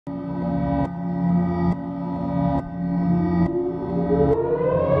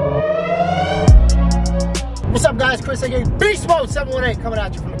guys? Chris aka Beast Mode 718 coming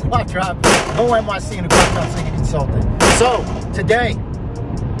at you from the Quad Drop, ONYC and the Quad Drop Singing Consultant. So, today,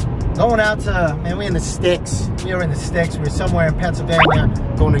 going out to, man, we're in the sticks. We are in the sticks. We're somewhere in Pennsylvania,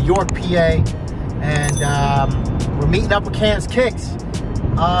 going to York, PA, and we're meeting up with Cam's Kicks.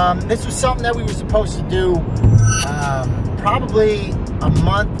 This was something that we were supposed to do probably a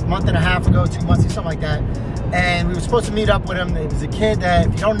month and a half ago, 2 months, something like that. And we were supposed to meet up with him. It was a kid that,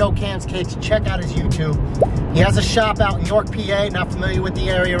 if you don't know Cam's Kicks, check out his YouTube. He has a shop out in York, PA. Not familiar with the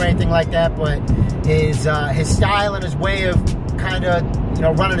area or anything like that, but his style and his way of kind of, you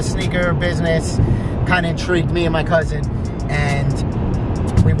know, running a sneaker business kind of intrigued me and my cousin. And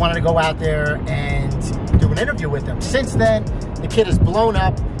we wanted to go out there and do an interview with him. Since then, the kid has blown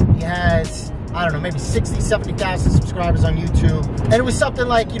up. He has, I don't know, maybe 60, 70,000 subscribers on YouTube. And it was something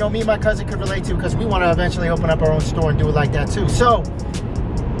like, you know, me and my cousin could relate to, because we want to eventually open up our own store and do it like that too. So,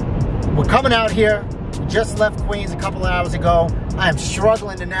 we're coming out here. We just left Queens a couple of hours ago. I am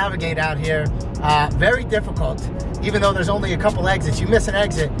struggling to navigate out here. Very difficult. Even though there's only a couple exits. You miss an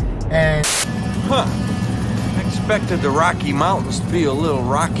exit and... Huh. I expected the Rocky Mountains to be a little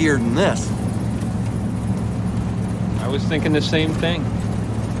rockier than this. I was thinking the same thing.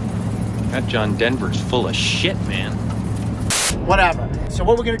 That John Denver's full of shit, man. Whatever. So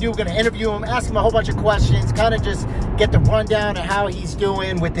what we're going to do, we're going to interview him, ask him a whole bunch of questions, kind of just get the rundown of how he's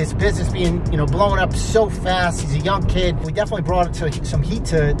doing with this business being, you know, blowing up so fast. He's a young kid. We definitely brought it to some heat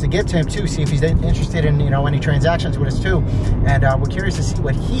to get to him too, see if he's interested in, you know, any transactions with us too. And we're curious to see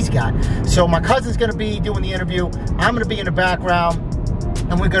what he's got. So my cousin's going to be doing the interview. I'm going to be in the background,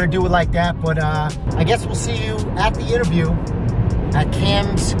 and we're going to do it like that. But I guess we'll see you at the interview at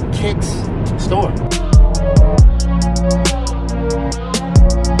Cam's Kicks store.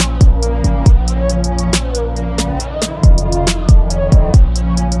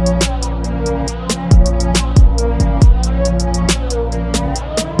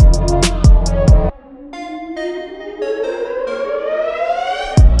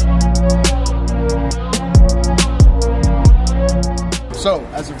 So,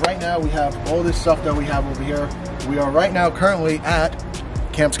 as of right now, we have all this stuff that we have over here. We are right now currently at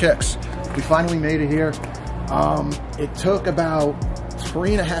Cam's Kicks. We finally made it here. It took about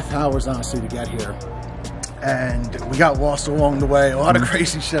 3.5 hours, honestly, to get here. And we got lost along the way. A lot of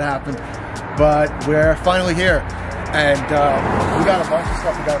crazy shit happened. But we're finally here. And we got a bunch of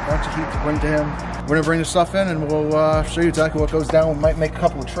stuff. We got a bunch of heat to bring to him. We're going to bring the stuff in and we'll show you exactly what goes down. We might make a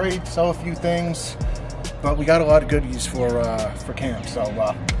couple of trades, sell a few things. But we got a lot of goodies for Cam, so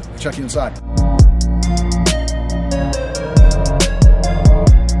we'll check you inside.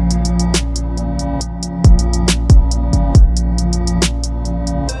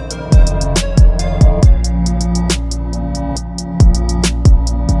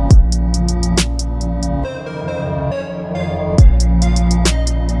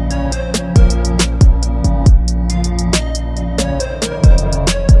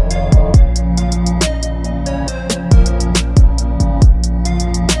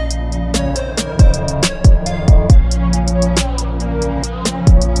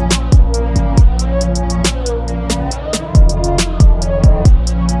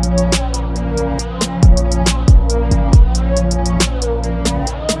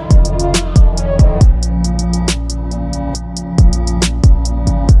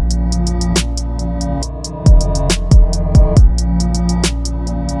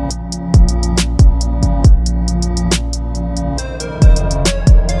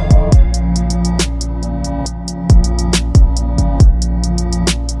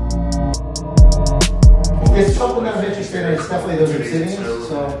 It's something that I'm interested in. It's definitely those obsidians,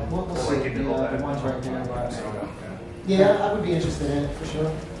 so we'll see the ones right there. But yeah, I would be interested in it for sure.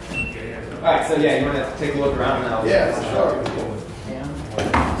 All right, so yeah, you want to take a look around now? Yeah, for sure. Yeah.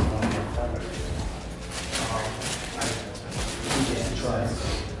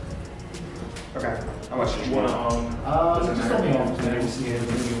 Okay. How much did you want? Just tell me on.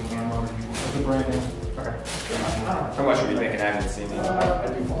 The brand new. Okay. How much are you thinking? I haven't seen it. Okay.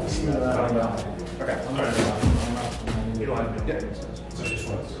 You don't have to. Yeah. So just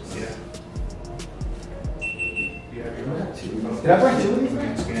once. Yeah. Did I bring two of these?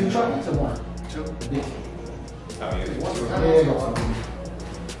 Two chocolates or one? Two. Oh,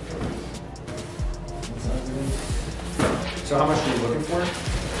 so how much are you looking for?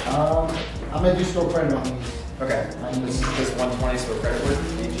 I'm gonna do store credit on these. Okay. This is just 120 store credit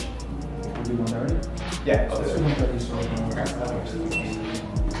worth each. We'll do 130? Yeah. Oh, this is 130 store credit.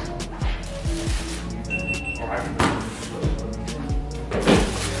 Okay.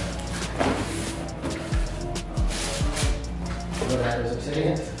 What that is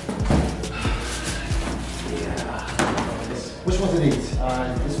obsidian? Yeah. of these.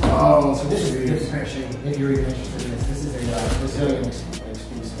 This one. Oh, so this geez. is actually, if you're even interested in this, this is a Brazilian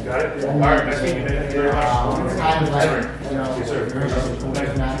exclusive. Got it? All right, nice meeting you. Thank you very much. It's kind of like, you know, Yes, sir. if you're interested in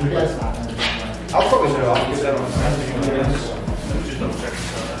this, not, you guys not gonna do it. I'll probably do it. I'll get that on just double check.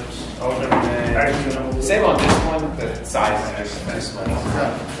 Oh, never mind. Actually, Same on this one, the size is just small. that's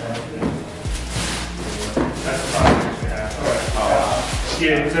the size we have.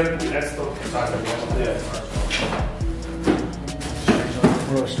 Yeah, that's the size of the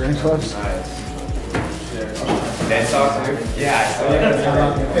Little strange clubs. Dead stock too? Yeah, I saw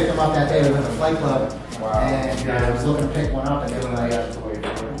that. I picked them up that day with a flight club, and I was looking to pick one up, and they were like,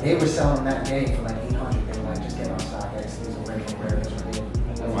 they were selling that day for like 800. They were like, just get on StockX. These are original rare.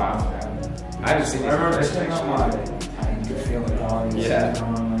 Wow. I haven't seen these. I remember this You could feel the quality. Yeah.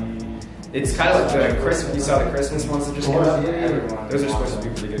 It's kind of like the Christmas. You saw the Christmas ones that just came out. Yeah. Those are supposed to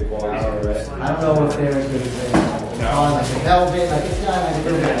be pretty good quality. Right? I don't know if they're as good as they are. Like the velvet, like it's got like a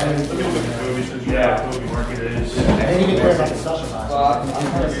little bit of Let me everything. look at the Kobe, since you know how Kobe market is. And then you can care about the special box. Well, I'm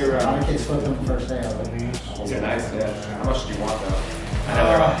gonna be around. A lot of kids flip them the first day of it. These are nice. Yeah. How much do you want though? I know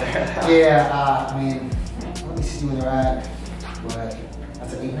they're out there. Yeah, I mean, let me see where they're at. What?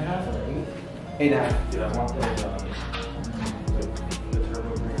 That's an 8.5 or an 8? 8.5. Yeah, I want the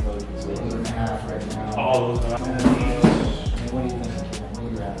turbo green load. 8.5 right now. All those. What do you think? What do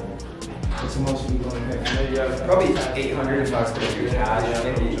you rather? What's the most people in there? Probably 800 if I was going to do cash.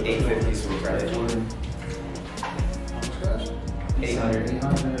 Maybe 850s for credit. 800.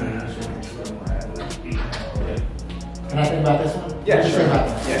 800. Can I think about this one? Yeah, Let me sure. think about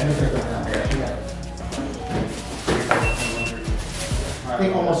that. Yeah. Let me think about that. Yeah. I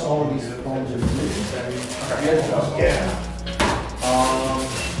think almost all of these phones are blue. Yeah.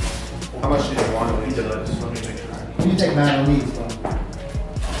 How much do you want? Just let me make sure. You take 9 of these, bro.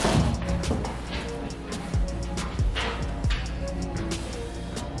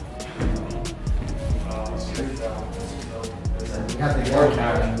 We got the yellow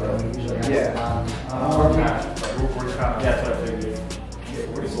pattern, bro. We usually have Yeah. the bottom. We're kind of, yeah, that's what I figured.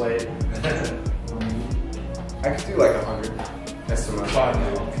 We're just late. I could do like 100. That's too much. Five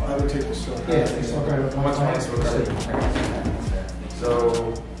now. I would take the store. Yeah, it's okay. How much money is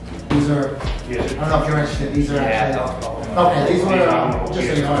So, These are, yeah. I don't know if you're interested, these are Yeah, actually, okay, these were, just so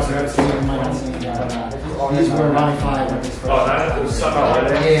you know, if you've ever seen them, you might not see them, but these were around 5 when these first. Oh, that was something Yeah, like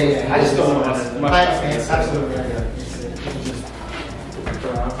that. yeah, yeah. I just don't want as much. I understand, absolutely, I get it. It's just,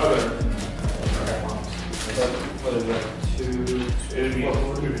 Okay. What is it? It'd be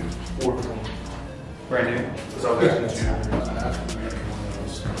 4 Brand new. So that's two.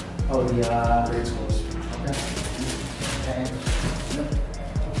 oh, the, Grade schools. okay.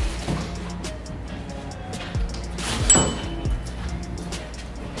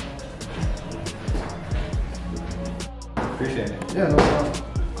 Appreciate it. Yeah, no problem.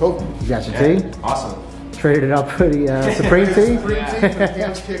 Cool. You got your tea? Awesome. Traded it up for the Supreme tea?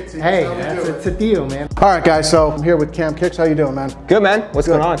 Hey, Hey, it's a deal, man. All right, guys. So I'm here with Cam Kicks. How you doing, man? Good, man. What's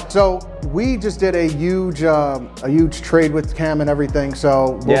Good. going on? So we just did a huge trade with Cam and everything.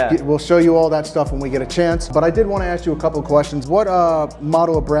 So we'll show you all that stuff when we get a chance. But I did want to ask you a couple of questions. What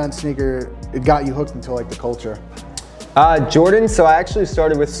model of brand sneaker got you hooked into like the culture? Jordan. So I actually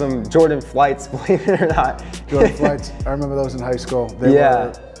started with some Jordan flights, believe it or not. Jordan flights. I remember those in high school. They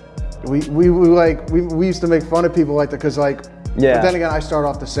Yeah. we used to make fun of people like that because like. Yeah. But then again, I started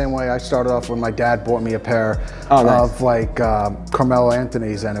off the same way. I started off when my dad bought me a pair nice. of like Carmelo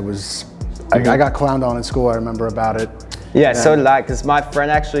Anthony's, and it was I got clowned on in school. I remember about it. Yeah, so did I, because my friend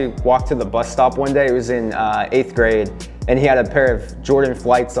actually walked to the bus stop one day. It was in 8th grade, and he had a pair of Jordan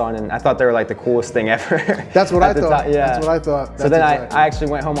flights on, and I thought they were like the coolest thing ever. That's what I At the thought. time, yeah. That's what I thought. So That's then exactly. I actually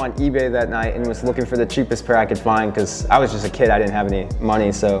went home on eBay that night and was looking for the cheapest pair I could find because I was just a kid. I didn't have any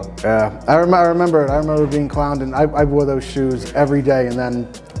money, so. Yeah, I remember it. I remember being clowned, and I wore those shoes every day. And then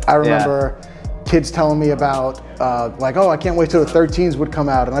I remember kids telling me about like, oh, I can't wait till the 13s would come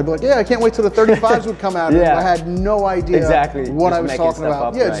out, and I'd be like, yeah, I can't wait till the 35s would come out. And Yeah. I had no idea Exactly. what Just I was making talking stuff about.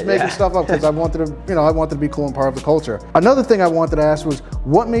 up, Yeah, right, just making yeah. stuff up because I wanted to, I wanted to be cool and part of the culture. Another thing I wanted to ask was,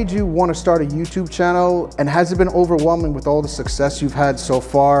 what made you want to start a YouTube channel, and has it been overwhelming with all the success you've had so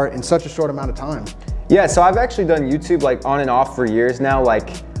far in such a short amount of time? Yeah, so I've actually done YouTube like on and off for years now. Like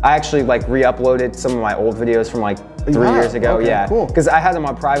I actually like re-uploaded some of my old videos from like 3 years ago. Okay, yeah, cool. because I had them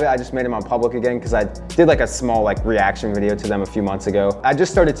on private. I just made them on public again because I did like a small like reaction video to them a few months ago. I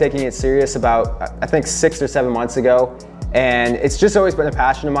just started taking it serious about I think 6 or 7 months ago, and it's just always been a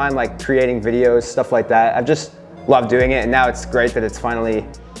passion of mine, like creating videos, stuff like that. I've just loved doing it, and now it's great that it's finally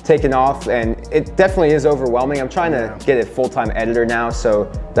taken off, and it definitely is overwhelming. I'm trying to get a full-time editor now so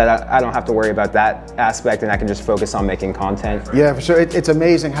that I don't have to worry about that aspect, and I can just focus on making content. Yeah, for sure. It's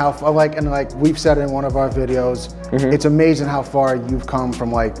amazing how like we've said in one of our videos, it's amazing how far you've come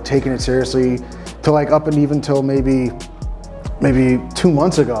from like taking it seriously to like up and even till maybe 2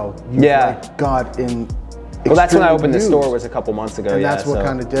 months ago. You like got in. Well, that's when I opened the store, was a couple months ago. And that's what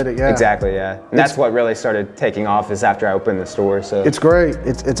kind of did it, Exactly, And that's what really started taking off is after I opened the store, so. It's great,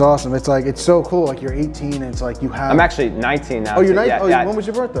 it's awesome. It's like, it's so cool, like you're 18 and it's like you have. I'm actually 19 now. Oh, you're 19? When was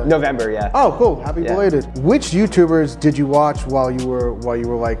your birthday? November, Oh, cool, happy belated. Which YouTubers did you watch while you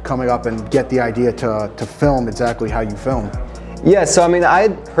were like coming up and get the idea to film exactly how you film? Yeah, so I mean, I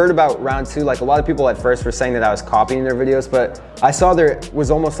had heard about Round 2, like a lot of people at first were saying that I was copying their videos, but I saw there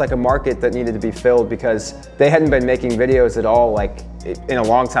was almost like a market that needed to be filled because they hadn't been making videos at all like in a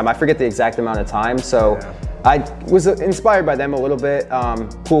long time. I forget the exact amount of time, so I was inspired by them a little bit,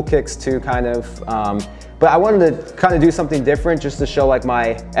 Pool Kicks too, kind of. But I wanted to kind of do something different just to show like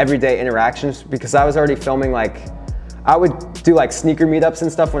my everyday interactions because I was already filming like, I would do like sneaker meetups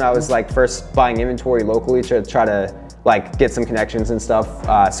and stuff when I was like first buying inventory locally to try to like get some connections and stuff.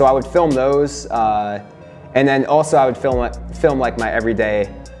 So I would film those, and then also I would film like my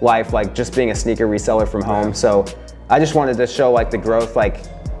everyday life, like just being a sneaker reseller from home. So I just wanted to show like the growth, like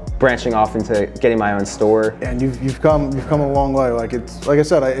branching off into getting my own store. And you've come a long way. Like it's like I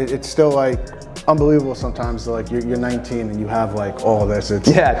said, it's still like unbelievable sometimes. Like you're 19 and you have like all of this.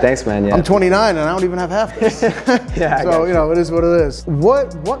 Yeah, thanks, man. Yeah. I'm 29 and I don't even have half this. Yeah. So you know, it is what it is.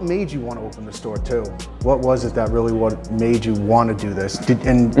 What made you want to open the store too? What was it that really what made you want to do this?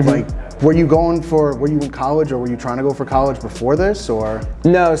 Like, were you in college or were you trying to go for college before this or?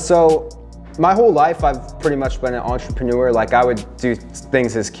 No, so my whole life I've pretty much been an entrepreneur. Like I would do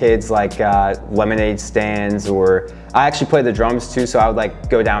things as kids like lemonade stands, or I actually played the drums too, so I would like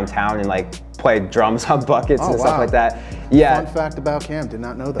go downtown and like play drums on buckets and stuff like that. Yeah. Fun fact about Cam, did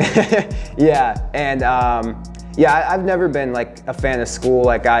not know that. Yeah, and I've never been like a fan of school.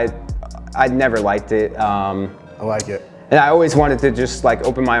 Like I never liked it. I like it. And I always wanted to just like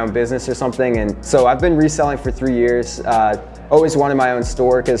open my own business or something. And so I've been reselling for 3 years. Always wanted my own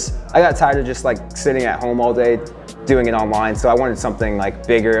store because I got tired of just like sitting at home all day doing it online. So I wanted something like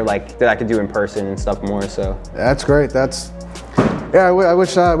bigger, like that I could do in person and stuff more. So that's great. Yeah, I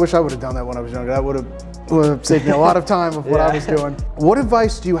wish I would have done that when I was younger. That would have saved me a lot of time of what I was doing. What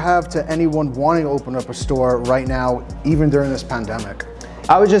advice do you have to anyone wanting to open up a store right now, even during this pandemic?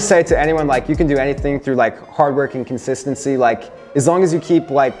 I would just say to anyone, like, you can do anything through like hard work and consistency. Like, as long as you keep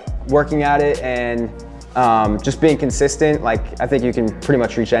like working at it and just being consistent, like I think you can pretty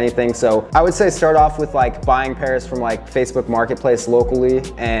much reach anything. So I would say start off with like buying pairs from like Facebook Marketplace locally,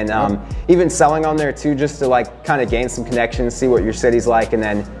 and even selling on there too, just to like kind of gain some connections, see what your city's like, and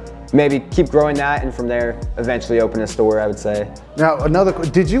then maybe keep growing that, and from there eventually open a store, I would say. Now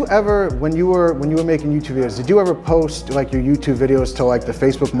did you ever, when you were making YouTube videos, did you ever post like your YouTube videos to like the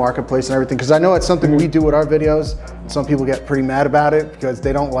Facebook Marketplace and everything? Because I know it's something we do with our videos. Some people get pretty mad about it because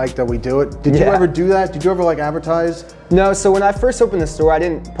they don't like that we do it. Did you ever do that? Did you ever like advertise? No, so when I first opened the store, I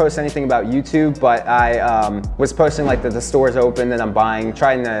didn't post anything about YouTube, but I was posting like that the store's open, that I'm buying,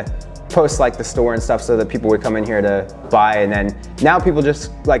 trying to post like the store and stuff so that people would come in here to buy. And then now people just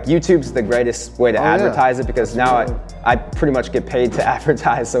like, YouTube's the greatest way to advertise it, because now I pretty much get paid to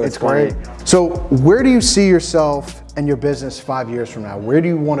advertise, so it's great. So where do you see yourself and your business 5 years from now? Where do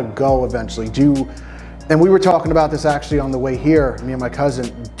you want to go eventually? And we were talking about this actually on the way here, me and my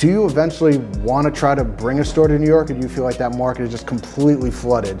cousin. Do you eventually want to try to bring a store to New York, or do you feel like that market is just completely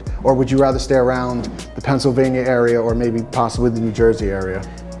flooded? Or would you rather stay around the Pennsylvania area or maybe possibly the New Jersey area?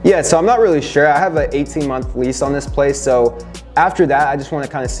 Yeah, so I'm not really sure. I have an 18-month lease on this place, so after that, I just want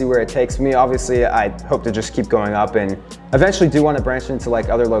to kind of see where it takes me. Obviously, I hope to just keep going up, and eventually do want to branch into like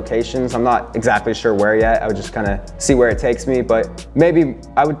other locations. I'm not exactly sure where yet. I would just kind of see where it takes me, but maybe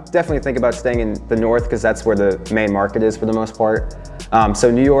I would definitely think about staying in the north, because that's where the main market is for the most part.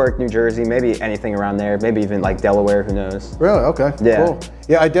 So New York, New Jersey, maybe anything around there, maybe even like Delaware, who knows? Really? Okay, yeah. Cool.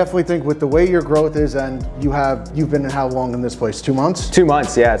 Yeah, I definitely think with the way your growth is, and you've been in how long in this place? 2 months? 2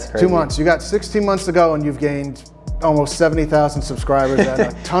 months, yeah, it's crazy. 2 months. You got 16 months to go and you've gained almost 70,000 subscribers and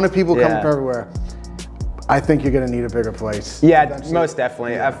a ton of people coming from everywhere. I think you're gonna need a bigger place. Yeah, eventually. Most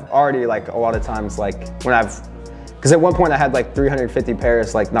definitely. Yeah. I've already like a lot of times, like when because at one point I had like 350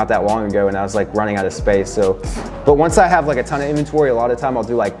 pairs like not that long ago, and I was like running out of space. So, but once I have like a ton of inventory, a lot of time I'll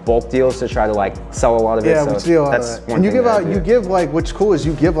do like bulk deals to try to like sell a lot of it. Yeah, so we see a lot of that. And you give like, what's cool is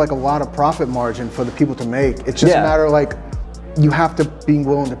you give like a lot of profit margin for the people to make. It's just a matter of like, you have to be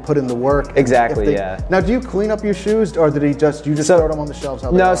willing to put in the work. Exactly, yeah. Now, do you clean up your shoes, or did you just throw them on the shelves?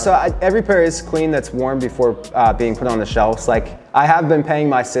 How they no, are? so every pair is clean that's worn before being put on the shelves. Like, I have been paying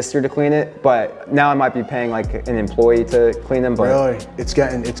my sister to clean it, but now I might be paying like an employee to clean them. But really, it's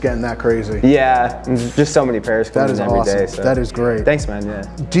getting that crazy. Yeah, there's just so many pairs cleaned every day. So. That is great. Thanks, man. Yeah.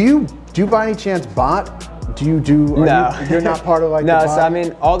 Do you by any chance bot? No. You're not part of like no, the bot? So I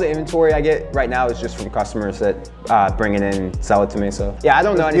mean, all the inventory I get right now is just from customers that bring it in and sell it to me. So yeah, I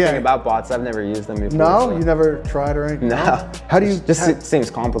don't know anything about bots. I've never used them before. No, so. you never tried or anything? No. How do you? It seems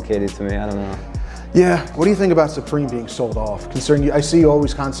complicated to me. I don't know. Yeah. What do you think about Supreme being sold off? Considering I see you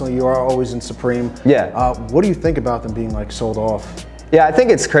always constantly, you are always in Supreme. Yeah. What do you think about them being like sold off? Yeah, I think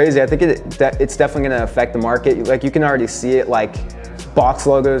it's crazy. I think it's definitely going to affect the market. Like, you can already see it. Like, box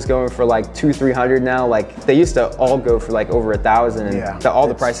logos going for like $200-300 now. Like, they used to all go for like over $1,000, and all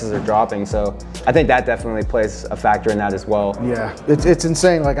the prices are dropping. So I think that definitely plays a factor in that as well. Yeah, it's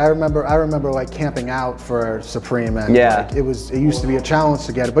insane. Like, I remember like camping out for Supreme, and like, it used to be a challenge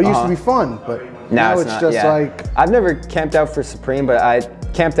to get it, but it used to be fun. But now it's just like, I've never camped out for Supreme, but I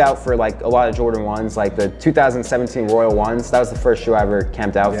camped out for like a lot of Jordan 1s, like the 2017 Royal 1s. That was the first shoe I ever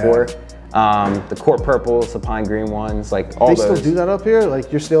camped out for. The Court Purples, the Pine Green ones, like all those. They still do that up here?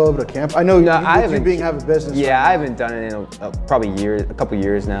 Like, you're still able to camp? I know you have a business. Yeah, I haven't done it in probably a couple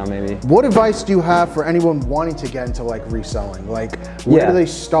years now, maybe. What advice do you have for anyone wanting to get into like reselling? Like, where do they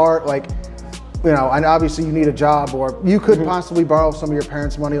start? Like, you know, and obviously you need a job, or you could possibly borrow some of your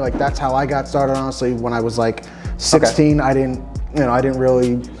parents' money. Like, that's how I got started, honestly. When I was like 16, I didn't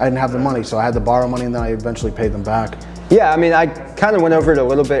have the money, so I had to borrow money, and then I eventually paid them back. Yeah, I mean, I kind of went over it a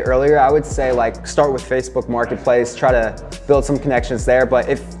little bit earlier. I would say, like, start with Facebook Marketplace, try to build some connections there. But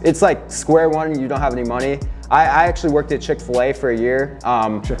if it's like square one and you don't have any money, I actually worked at Chick-fil-A for a year.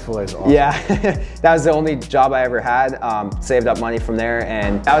 Chick-fil-A is awesome. Yeah, that was the only job I ever had. Saved up money from there,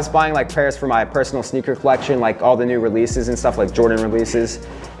 and I was buying like pairs for my personal sneaker collection, like all the new releases and stuff, like Jordan releases.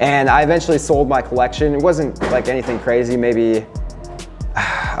 And I eventually sold my collection. It wasn't like anything crazy, maybe,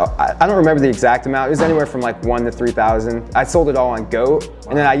 I don't remember the exact amount. It was anywhere from like $1,000 to $3,000. I sold it all on GOAT,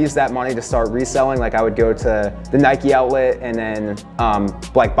 and then I used that money to start reselling. Like, I would go to the Nike outlet and then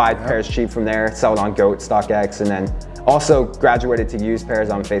like buy pairs cheap from there, sell it on GOAT, StockX, and then also graduated to used pairs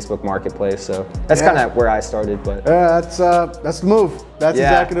on Facebook Marketplace. So that's kind of where I started. But that's the move. That's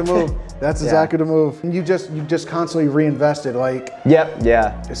exactly the move. That's exactly the move. And you just constantly reinvested, like. Yep.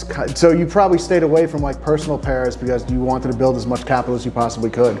 Yeah. So you probably stayed away from like personal pairs because you wanted to build as much capital as you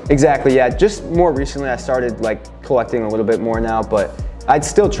possibly could. Exactly. Yeah. Just more recently, I started like collecting a little bit more now, but I'd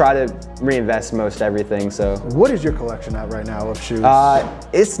still try to reinvest most everything. So. What is your collection at right now of shoes?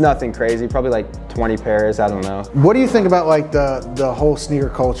 It's nothing crazy. Probably like 20 pairs. I don't know. What do you think about like the whole sneaker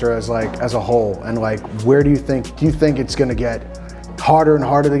culture as a whole, and like where do you think it's gonna get harder and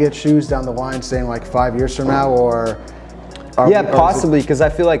harder to get shoes down the line, saying like 5 years from now, or? Possibly, because I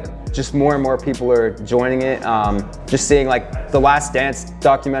feel like just more and more people are joining it. Just seeing like the Last Dance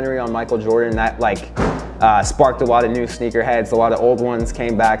documentary on Michael Jordan, that like sparked a lot of new sneakerheads. A lot of old ones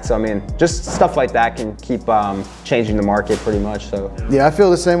came back. So I mean, just stuff like that can keep changing the market pretty much. So yeah, I feel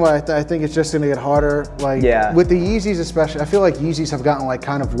the same way. I think it's just gonna get harder. Like with the Yeezys especially, I feel like Yeezys have gotten like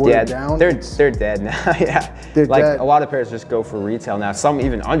kind of watered down. They're dead now. They're like dead. A lot of pairs just go for retail now. Some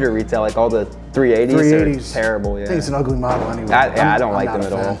even under retail, like all the 380s are terrible. Yeah, I think it's an ugly model anyway. I don't like them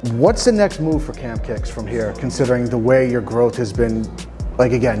at all. What's the next move for Camp Kicks from here, considering the way your growth has been?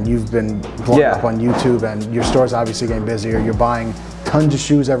 Like, again, you've been blowing up on YouTube, and your store's obviously getting busier. You're buying tons of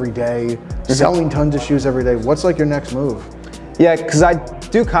shoes every day, selling tons of shoes every day. What's like your next move? Yeah, because I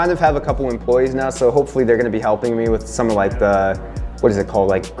do kind of have a couple employees now, so hopefully they're going to be helping me with some of like the, what is it called,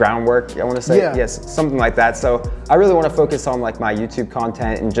 like groundwork, I want to say? Yes, something like that. So I really want to focus on like my YouTube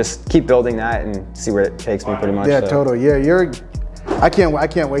content and just keep building that and see where it takes me pretty much. Yeah, totally. Yeah, I can't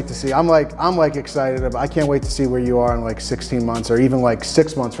wait to see. I'm like excited about. I can't wait to see where you are in like 16 months or even like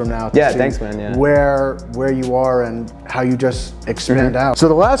 6 months from now. Yeah, thanks, man. Yeah. Where you are and how you just expand out. So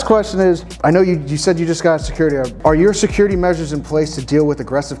the last question is, I know you said you just got security. Are your security measures in place to deal with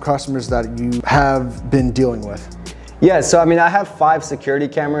aggressive customers that you have been dealing with? Yeah, so I mean, I have 5 security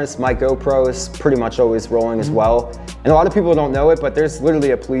cameras. My GoPro is pretty much always rolling as well. And a lot of people don't know it, but there's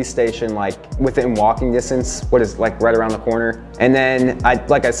literally a police station like within walking distance, what is like right around the corner. And then,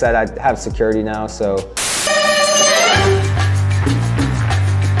 like I said, I have security now, so.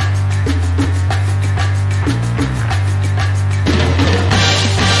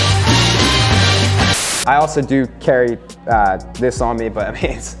 I also do carry this on me, but I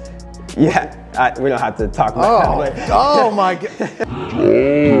mean, it's, we don't have to talk about that. Oh my God.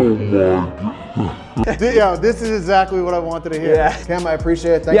 Yeah, this is exactly what I wanted to hear. Yeah. Cam, I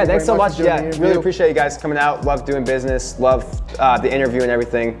appreciate it. Thank you thanks so very much. for doing Yeah, the interview. really appreciate you guys coming out. Love doing business. Love the interview and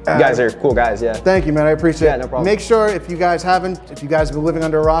everything. You guys are cool guys, yeah. Thank you, man. I appreciate it. Yeah, no problem. Make sure, if you guys have been living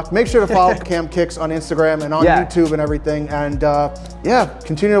under a rock, make sure to follow Cam Kicks on Instagram and on YouTube and everything. And yeah,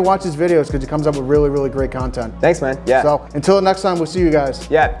 continue to watch his videos because he comes up with really, really great content. Thanks, man. Yeah. So until next time, we'll see you guys.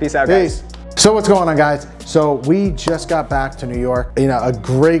 Yeah, peace out, guys. So what's going on, guys? So we just got back to New York. You know, a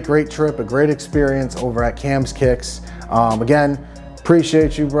great trip, a great experience over at Cam's Kicks. Again,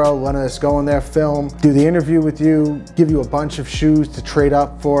 appreciate you, bro, letting us go in there, film, do the interview with you, give you a bunch of shoes to trade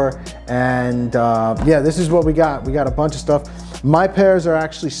up for. And yeah, this is what we got. We got a bunch of stuff. My pairs are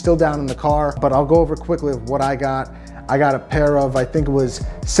actually still down in the car, but I'll go over quickly what I got. I got a pair of, I think it was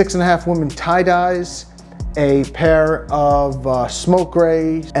 6.5 women tie-dyes, a pair of smoke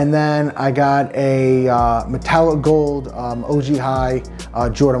grays, and then I got a metallic gold OG High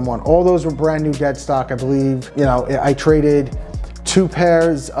Jordan 1. All those were brand new dead stock, I believe. You know, I traded 2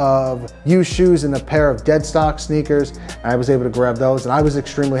 pairs of used shoes and a pair of dead stock sneakers. I was able to grab those, and I was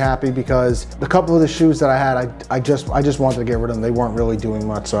extremely happy because a couple of the shoes that I had, I just wanted to get rid of them. They weren't really doing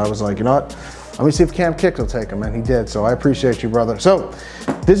much, so I was like, you know what? Let me see if Cam Kicks will take them, and he did, so I appreciate you, brother. So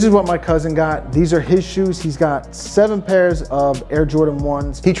this is what my cousin got. These are his shoes. He's got 7 pairs of Air Jordan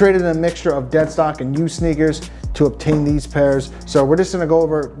 1s. He traded in a mixture of dead stock and used sneakers to obtain these pairs. So we're just gonna go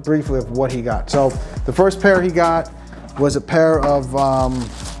over briefly of what he got. So the first pair he got was a pair of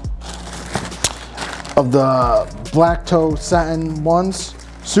the black toe satin ones.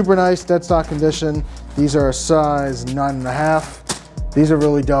 Super nice, dead stock condition. These are a size 9.5. These are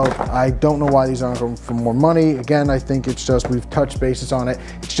really dope. I don't know why these aren't going for more money. Again, I think it's just, we've touched bases on it.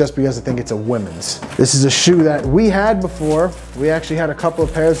 It's just because I think it's a women's. This is a shoe that we had before. We actually had a couple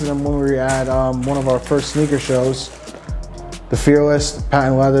of pairs of them when we were at one of our first sneaker shows. The Fearless,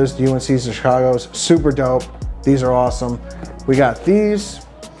 Patent Leathers, the UNC's and Chicago's. Super dope. These are awesome. We got these.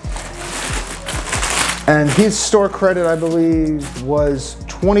 And his store credit, I believe, was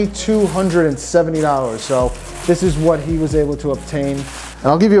 $2,270. So this is what he was able to obtain. And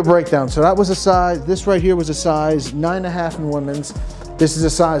I'll give you a breakdown. So that was a size, this right here was a size 9.5 in women's. This is a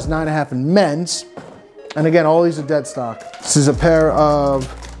size 9.5 in men's. And again, all these are dead stock. This is a pair of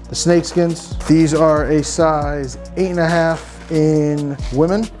the snakeskins. These are a size 8.5 in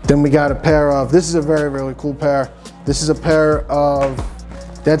women. Then we got a pair of, this is a very, really cool pair. This is a pair of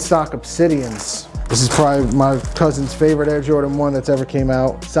dead stock Obsidians. This is probably my cousin's favorite Air Jordan 1 that's ever came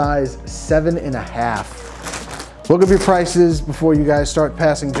out. Size 7.5. Look up your prices before you guys start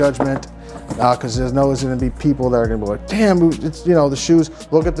passing judgment, because there's gonna be people that are gonna be like, damn, it's, you know, the shoes.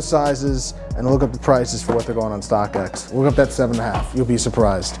 Look at the sizes and look up the prices for what they're going on StockX. Look up that 7.5, you'll be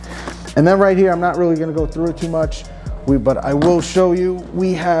surprised. And then right here, I'm not really gonna go through it too much, but I will show you,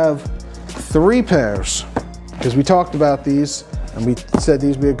 we have 3 pairs, because we talked about these, and we said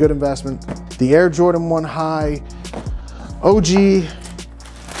these would be a good investment. The Air Jordan 1 High OG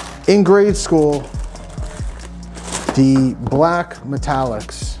in grade school, the black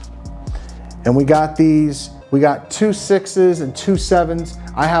metallics. And we got these, we got 2 6s and 2 7s.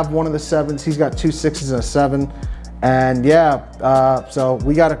 I have one of the 7s, he's got 2 6s and a 7. And yeah, so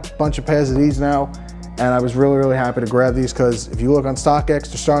we got a bunch of pairs of these now. And I was really, really happy to grab these because if you look on StockX,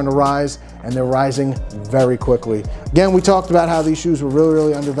 they're starting to rise and they're rising very quickly. Again, we talked about how these shoes were really,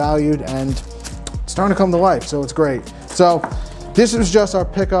 really undervalued and it's starting to come to life, so it's great. So this was just our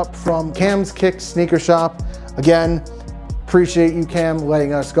pickup from Cam's Kicks Sneaker Shop. Again, appreciate you, Cam,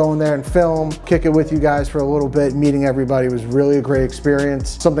 letting us go in there and film, kick it with you guys for a little bit. Meeting everybody was really a great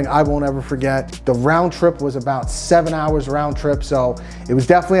experience. Something I won't ever forget. The round trip was about 7 hours round trip, so it was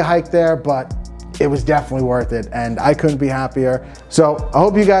definitely a hike there, but it was definitely worth it, and I couldn't be happier. So I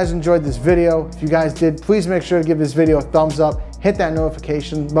hope you guys enjoyed this video. If you guys did, please make sure to give this video a thumbs up, hit that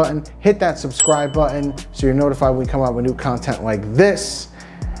notification button, hit that subscribe button so you're notified when we come out with new content like this.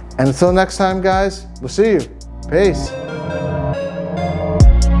 And until next time, guys, we'll see you. Peace.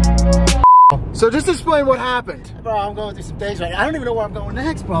 So just explain what happened. Bro, I'm going through some things right now. I don't even know where I'm going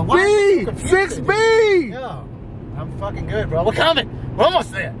next, bro. B! 6B! Yo, I'm fucking good, bro. We're coming. We're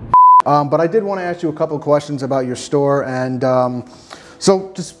almost there. But I did want to ask you a couple of questions about your store, and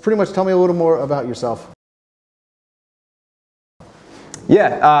so just pretty much tell me a little more about yourself.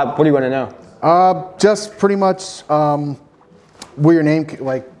 Yeah, what do you want to know? Just pretty much where your name,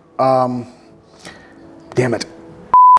 like, damn it.